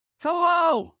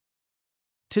Hello!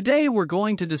 Today we're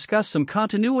going to discuss some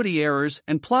continuity errors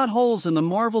and plot holes in the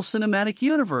Marvel Cinematic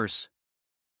Universe.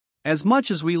 As much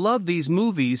as we love these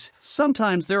movies,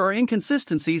 sometimes there are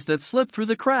inconsistencies that slip through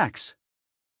the cracks.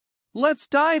 Let's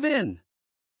dive in!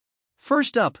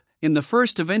 First up, in the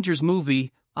first Avengers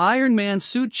movie, Iron Man's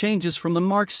suit changes from the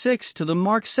Mark VI to the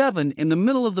Mark VII in the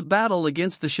middle of the battle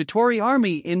against the Chitauri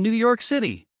army in New York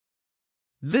City.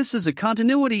 This is a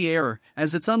continuity error,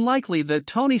 as it's unlikely that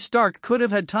Tony Stark could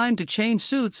have had time to change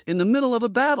suits in the middle of a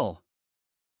battle.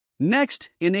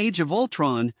 Next, in Age of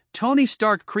Ultron, Tony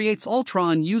Stark creates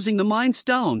Ultron using the Mind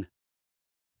Stone.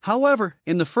 However,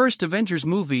 in the first Avengers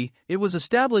movie, it was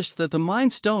established that the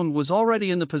Mind Stone was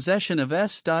already in the possession of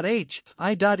S.H.I.E.L.D.,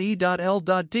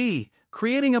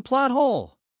 creating a plot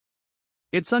hole.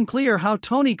 It's unclear how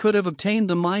Tony could have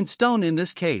obtained the Mind Stone in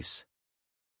this case.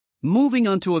 Moving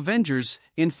on to Avengers,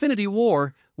 Infinity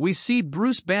War, we see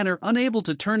Bruce Banner unable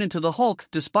to turn into the Hulk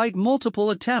despite multiple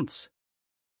attempts.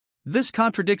 This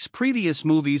contradicts previous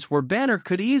movies where Banner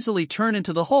could easily turn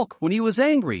into the Hulk when he was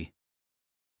angry.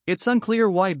 It's unclear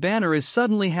why Banner is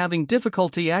suddenly having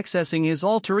difficulty accessing his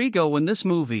alter ego in this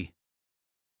movie.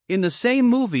 In the same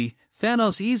movie,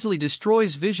 Thanos easily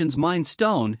destroys Vision's Mind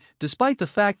Stone, despite the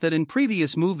fact that in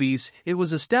previous movies it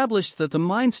was established that the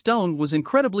Mind Stone was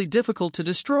incredibly difficult to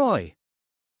destroy.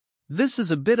 This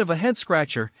is a bit of a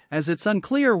head-scratcher, as it's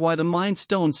unclear why the Mind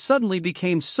Stone suddenly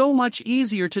became so much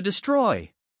easier to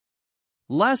destroy.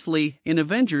 Lastly, in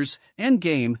Avengers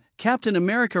Endgame, Captain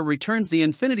America returns the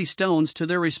Infinity Stones to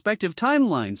their respective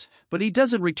timelines, but he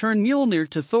doesn't return Mjolnir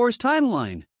to Thor's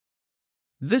timeline.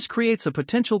 This creates a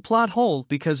potential plot hole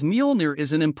because Mjolnir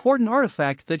is an important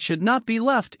artifact that should not be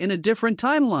left in a different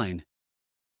timeline.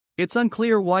 It's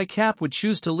unclear why Cap would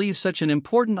choose to leave such an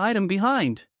important item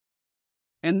behind.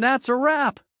 And that's a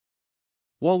wrap!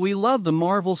 While we love the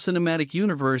Marvel Cinematic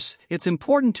Universe, it's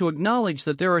important to acknowledge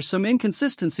that there are some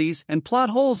inconsistencies and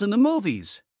plot holes in the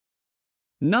movies.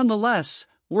 Nonetheless,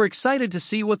 we're excited to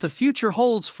see what the future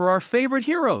holds for our favorite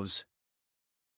heroes.